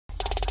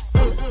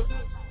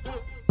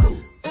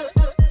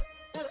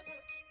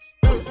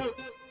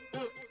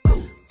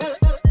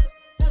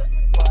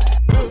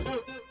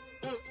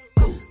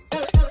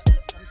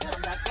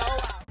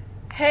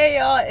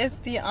y'all, it's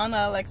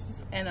Deanna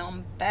Alexis, and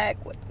I'm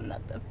back with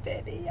another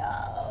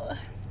video.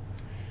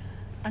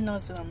 I know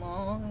it's been a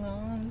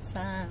long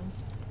time.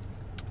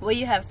 Well,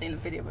 you have seen the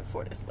video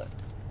before this, but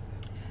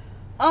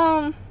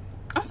I'm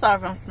sorry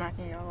if I'm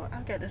smacking y'all.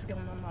 I got this going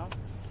in my mouth.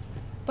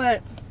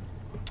 But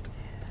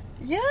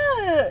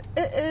yeah,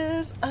 it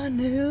is a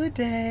new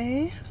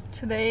day.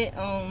 Today,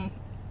 I'm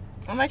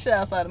actually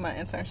outside of my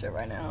internship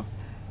right now.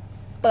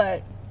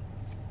 But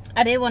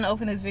I did want to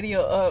open this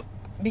video up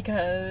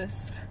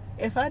because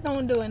if I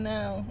don't do it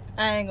now,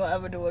 I ain't gonna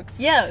ever do it.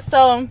 Yeah,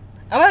 so I'm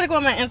about to go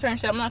on my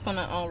internship. I'm not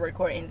gonna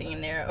record anything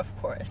in there, of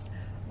course.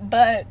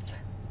 But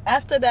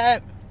after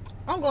that,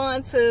 I'm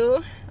going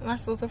to my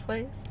sister's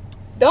place.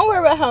 Don't worry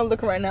about how I'm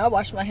looking right now. I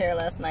washed my hair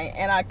last night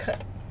and I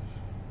cut.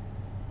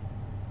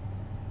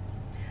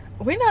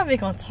 We're not even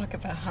gonna talk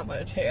about how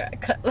much hair I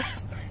cut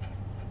last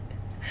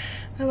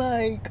night.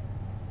 Like,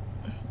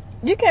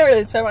 you can't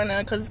really tell right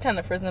now because it's kind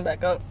of frizzing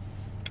back up.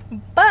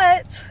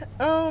 But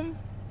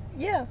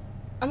yeah,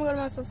 I'm gonna go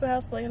to my sister's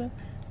house later,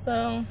 so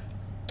I'm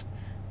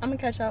gonna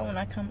catch y'all when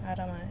I come out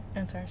of my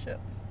internship.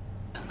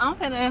 I'm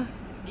gonna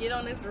get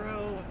on this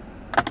road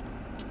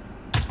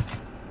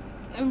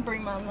and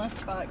bring my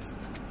lunchbox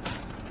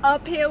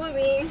up here with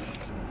me.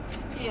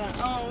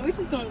 Yeah, we're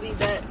just gonna leave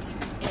that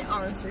in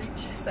arm's reach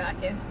so I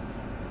can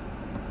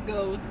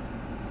go.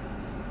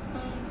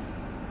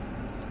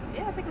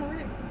 Yeah, I think I'm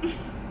ready.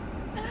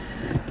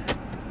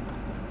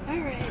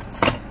 Alright,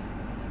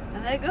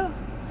 let's go.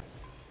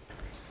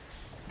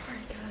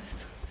 Alright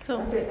guys, so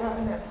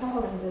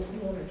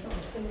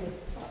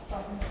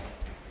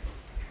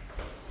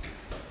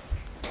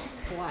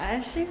why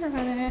is she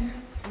running?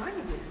 Mind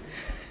your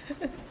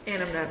business.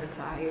 And I'm not even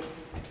tired.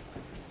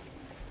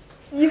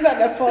 You got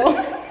that fall.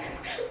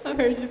 I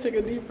heard you take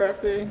a deep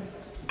breath in.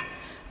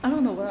 I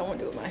don't know what I want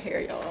to do with my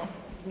hair, y'all.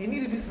 You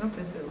need to do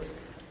something to it.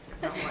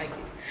 I don't like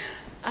it.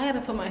 I had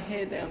to put my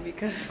head down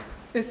because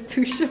it's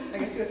too short. I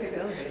guess you'll take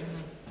the elevator.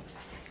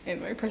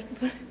 Anyway, press the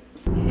button.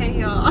 Hey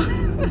y'all.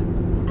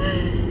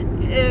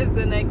 It's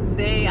the next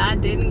day. I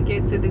didn't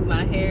get to do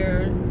my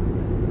hair.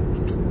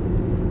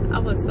 I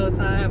was so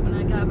tired when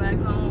I got back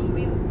home.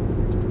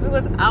 We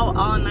was out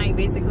all night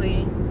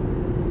basically.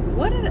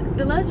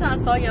 The last time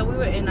I saw y'all, we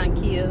were in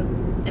IKEA.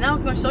 And I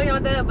was gonna show y'all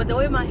that, but the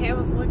way my hair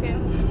was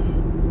looking,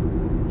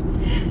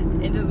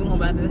 it just wasn't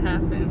about to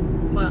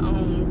happen. But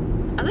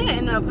I think I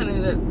ended up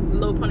putting a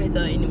low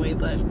ponytail anyway,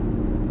 but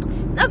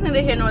that's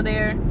neither here nor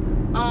there.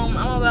 I'm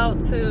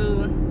about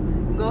to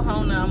go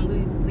home now. I'm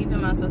leaving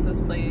my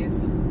sister's place.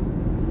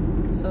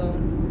 So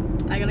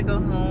I gotta go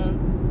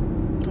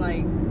home,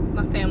 like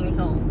my family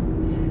home.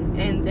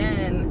 And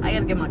then I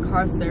gotta get my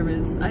car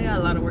serviced. I got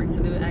a lot of work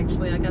to do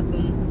actually. I got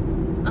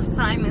some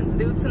assignments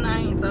due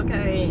tonight,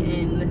 okay?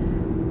 And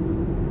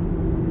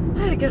I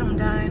gotta get them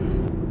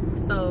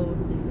done. So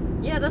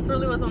yeah, that's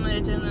really what's on the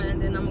agenda. And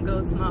then I'm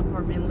gonna go to my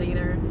apartment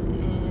later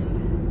and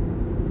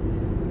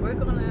we're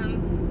gonna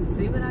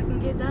see what I can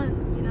get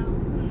done, you know.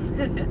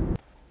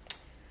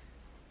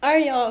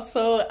 Alright y'all,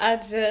 so I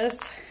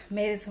just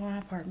made it to my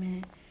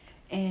apartment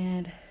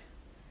and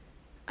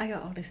I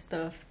got all this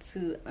stuff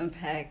to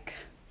unpack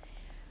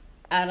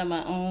out of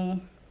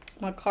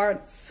my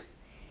carts.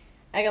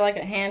 I got like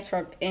a hand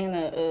truck and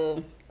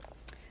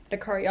the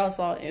cart y'all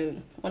saw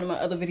in one of my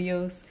other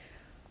videos.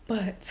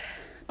 But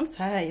I'm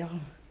tired, y'all.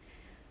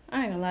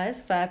 I ain't gonna lie,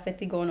 it's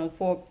 5:50 going on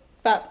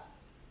 5.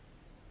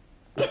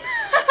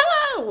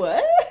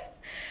 What?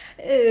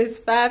 It's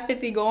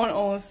 5:50 going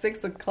on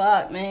 6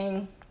 o'clock,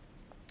 man.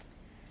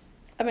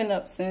 I've been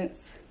up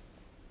since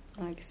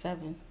like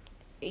 7,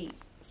 8,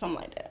 something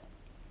like that.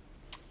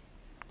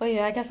 But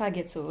yeah, I guess I'll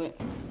get to it.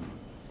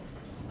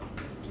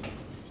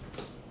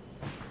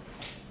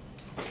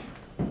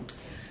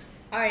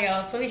 Alright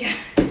y'all, so we got,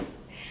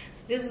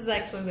 this is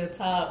actually the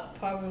top,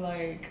 probably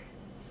like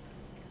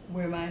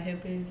where my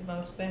hip is if I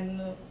was standing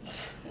up.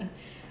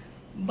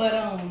 But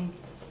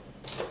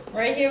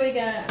right here we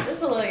got, this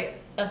is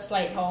like a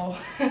slight haul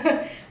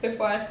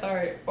before I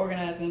start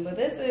organizing, but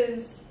this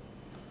is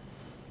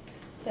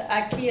the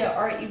IKEA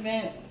art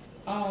event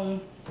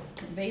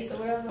vase or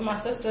whatever. My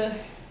sister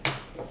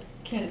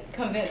can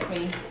convince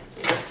me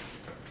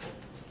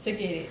to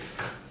get it,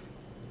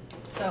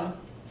 so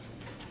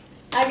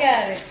I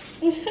got it.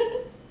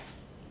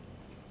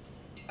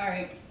 All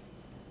right,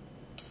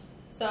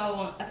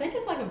 so I think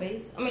it's like a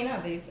vase. I mean, not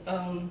a vase.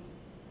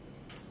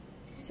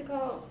 What's it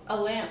called? A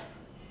lamp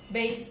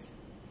base.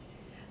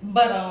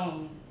 But I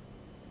don't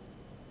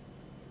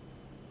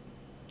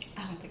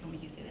think I'm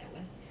gonna use it that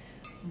way.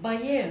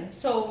 But yeah,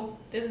 so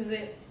this is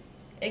it.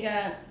 It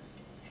got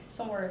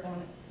some words on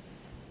it.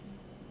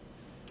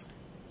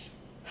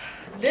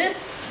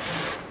 This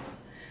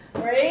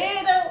right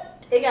here though,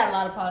 it got a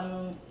lot of pollen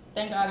on it.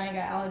 Thank God I ain't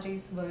got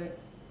allergies, but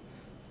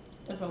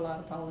there's a lot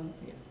of pollen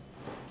here.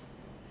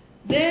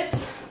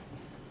 This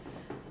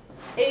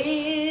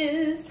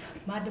is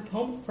my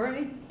diploma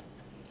frame.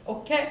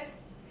 Okay.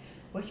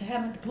 Wish I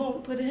had my diploma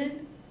put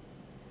in.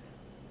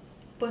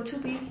 But to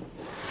be.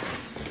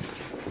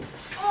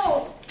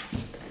 Oh!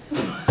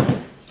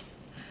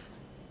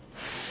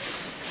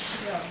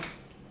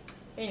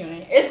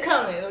 It's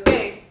coming,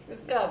 okay?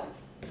 It's coming.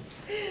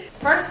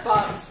 First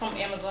box from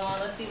Amazon.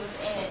 Let's see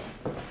what's in it.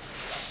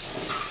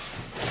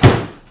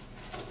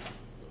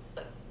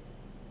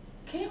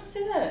 Can y'all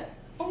see that?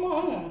 On my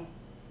own.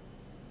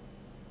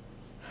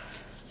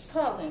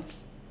 Pollen.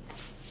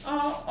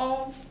 All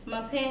on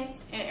my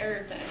pants and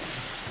everything.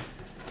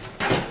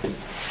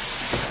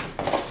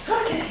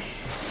 Okay.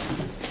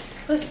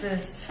 What's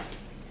this?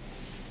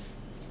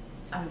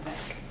 I'm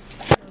back.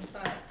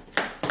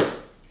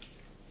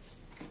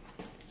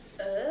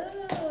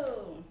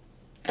 Oh.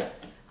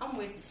 I'm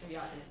waiting to show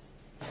y'all this.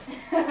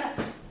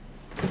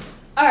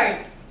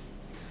 Alright.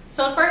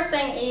 So the first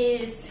thing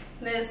is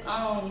this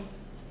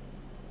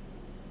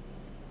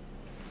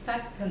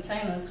pack of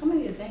containers. How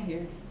many is in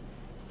here?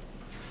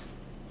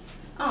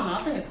 I don't know,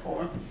 I think it's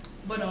 4.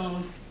 But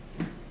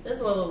this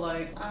is what it look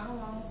like. I don't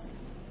know.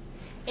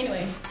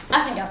 Anyway,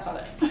 I think y'all saw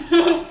that.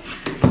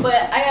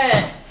 But I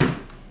got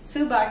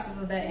 2 boxes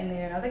of that in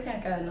there. I think I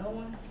got another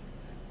one.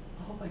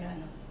 I hope I got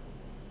another.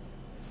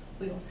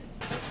 We gonna see.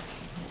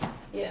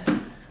 Yeah,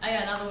 I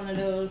got another one of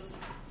those.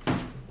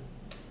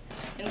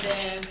 And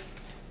then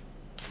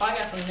I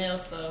got some nail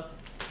stuff.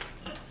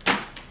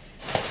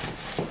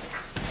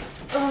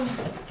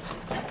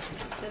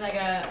 Then I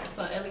got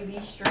some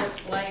LED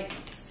strip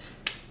lights.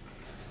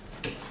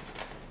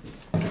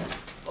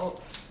 Oh,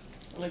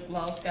 lip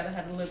gloss. Gotta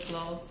have the lip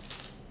gloss.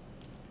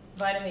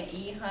 Vitamin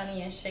E,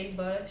 honey, and shea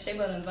butter. Shea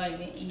butter and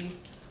vitamin E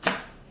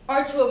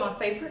are 2 of my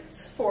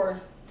favorites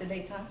for the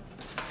daytime.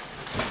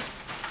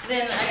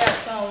 Then I got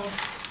some,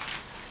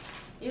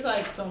 these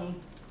like some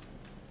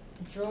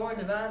drawer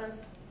dividers.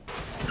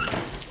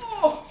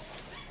 Oh,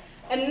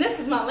 and this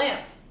is my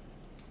lamp.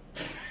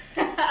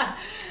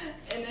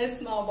 In this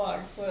small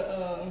box, but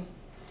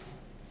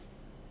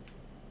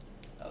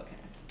okay.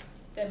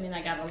 That means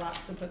I got a lot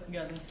to put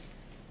together.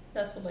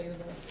 That's for later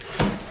though.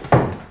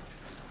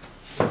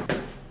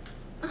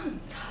 I'm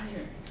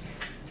tired.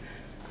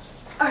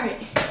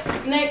 Alright,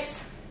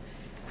 next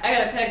I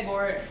got a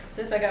pegboard.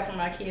 This I got from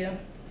IKEA.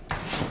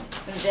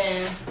 And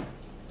then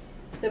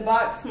the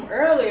box from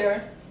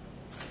earlier,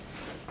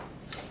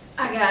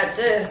 I got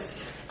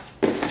this.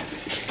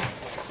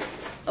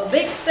 A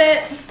big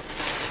set.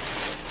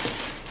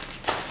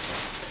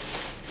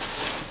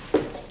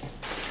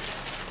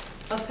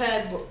 Of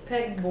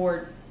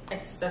pegboard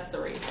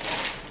accessories.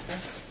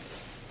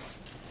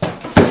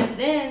 And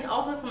then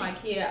also from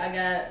IKEA, I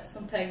got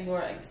some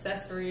pegboard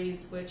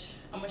accessories, which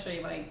I'm gonna show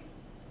you like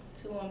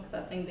 2 of them because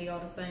I think they all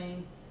the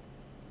same.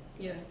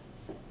 Yeah.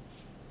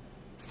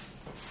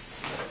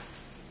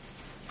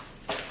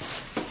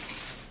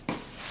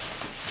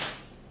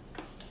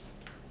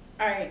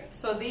 Alright,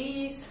 so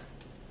these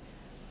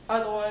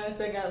are the ones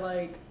that got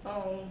like,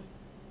 y'all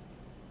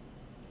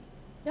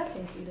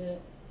can't see that.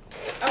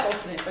 I'll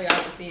open it so y'all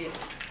can see it.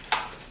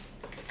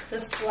 The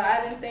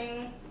sliding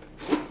thing.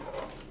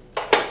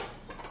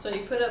 So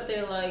you put up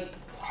there like,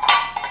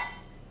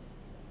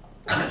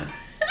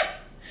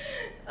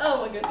 oh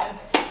my goodness.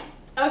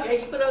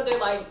 Okay, you put up there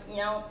like, you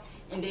know,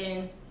 and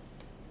then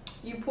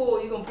you pull,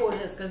 you're gonna pull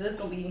this because this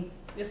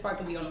part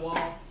gonna be on the wall.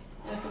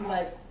 And it's gonna be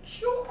like,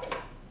 shoo.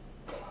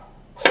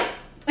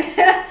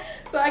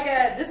 So I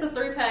got, this is a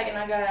 3-pack and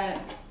I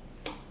got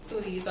 2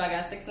 of these, so I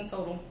got 6 in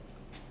total.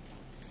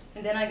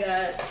 And then I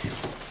got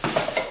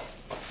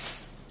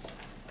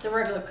the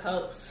regular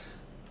cups.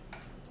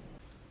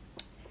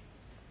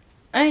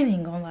 I ain't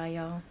even gonna lie,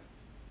 y'all.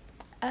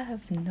 I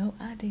have no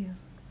idea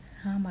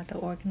how I'm about to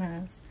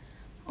organize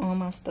all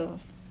my stuff.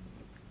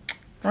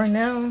 Right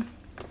now,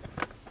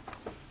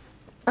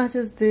 I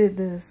just did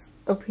this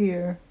up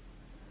here.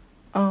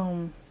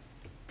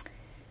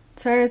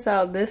 Turns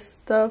out this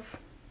stuff,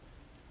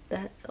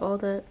 that's all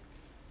that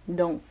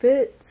don't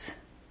fit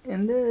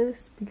in this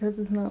because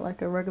it's not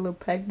like a regular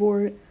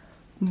pegboard.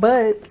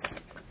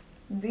 But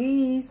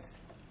these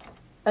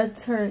I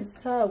turned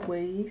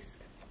sideways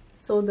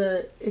so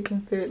that it can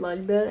fit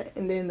like that,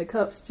 and then the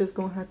cups just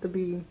gonna have to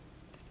be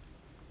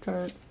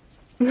turned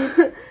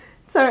turned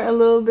a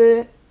little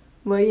bit.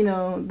 But you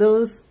know,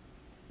 those,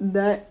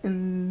 that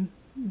and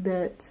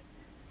that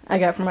I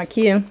got from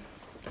IKEA.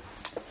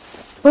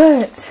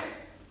 But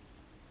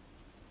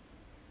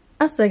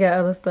I still got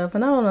other stuff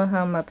and I don't know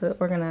how I'm about to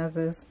organize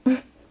this.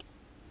 I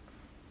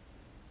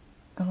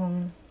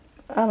don't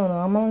know.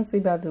 I'm honestly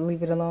about to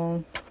leave it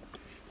alone.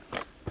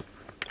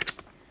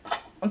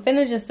 I'm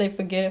finna just say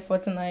forget it for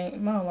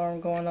tonight. My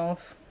alarm going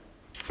off.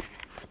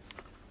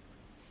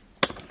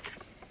 I'm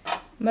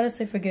about to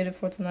say forget it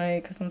for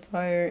tonight because I'm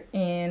tired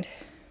and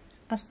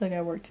I still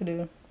got work to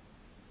do.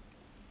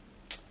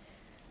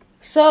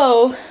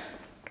 So,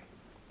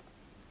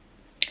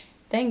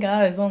 thank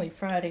God it's only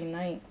Friday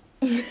night.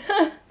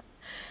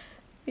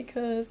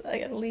 Because I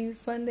gotta leave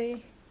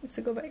Sunday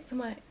to go back to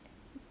my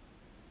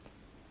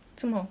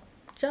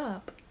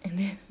job and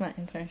then my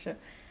internship.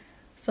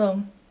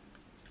 So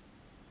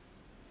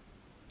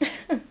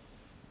I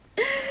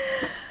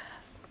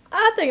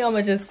think I'm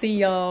gonna just see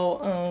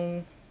y'all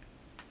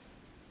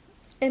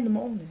in the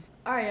morning.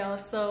 Alright y'all,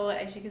 so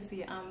as you can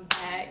see I'm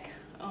back.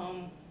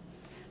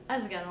 I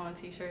just got on a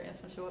t-shirt and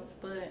some shorts,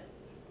 but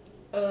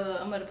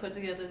I'm gonna put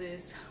together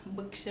this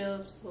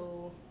bookshelf.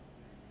 So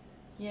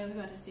yeah, we're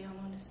about to see how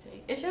long this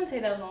takes. It shouldn't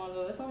take that long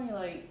though. It's only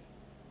like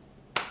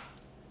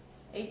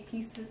 8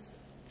 pieces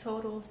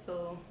total.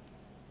 So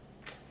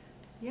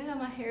yeah,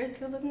 my hair is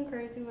still looking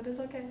crazy, but it's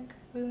okay.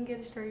 We're gonna get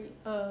it straight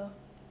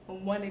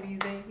one of these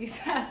days.